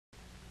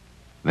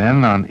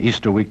Then, on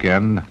Easter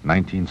weekend,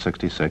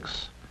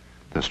 1966,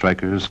 the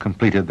strikers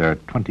completed their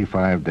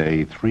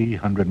 25-day,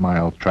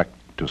 300-mile trek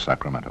to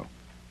Sacramento.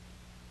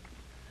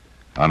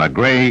 On a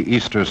gray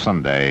Easter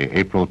Sunday,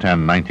 April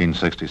 10,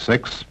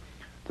 1966,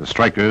 the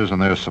strikers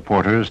and their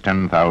supporters,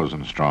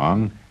 10,000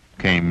 strong,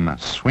 came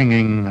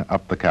swinging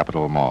up the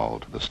Capitol Mall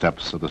to the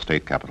steps of the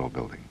State Capitol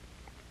building.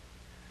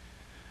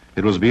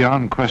 It was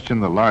beyond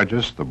question the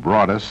largest, the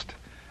broadest,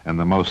 and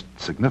the most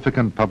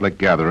significant public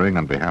gathering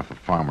on behalf of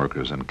farm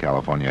workers in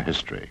California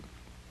history.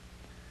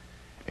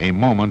 A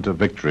moment of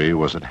victory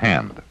was at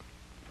hand.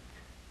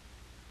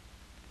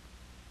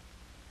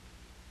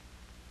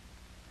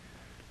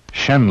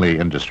 Shenley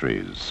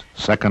Industries,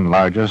 second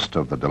largest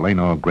of the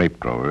Delano grape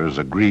growers,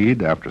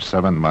 agreed after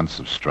 7 months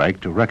of strike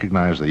to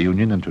recognize the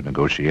union and to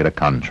negotiate a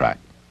contract.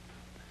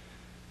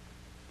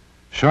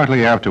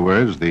 Shortly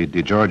afterwards, the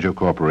DiGiorgio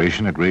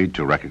Corporation agreed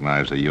to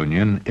recognize the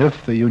union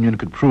if the union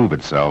could prove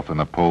itself in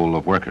a poll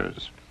of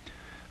workers,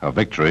 a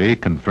victory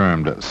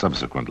confirmed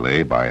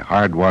subsequently by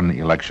hard-won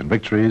election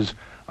victories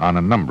on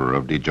a number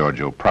of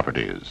DiGiorgio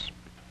properties.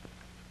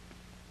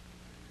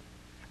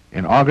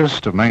 In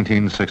August of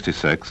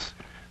 1966,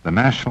 the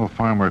National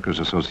Farm Workers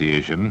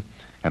Association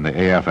and the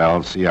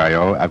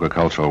AFL-CIO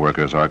Agricultural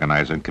Workers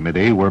Organizing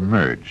Committee were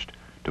merged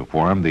to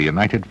form the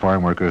United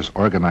Farm Workers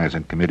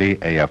Organizing Committee,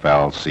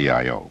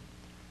 AFL-CIO.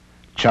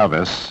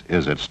 Chavez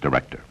is its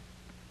director.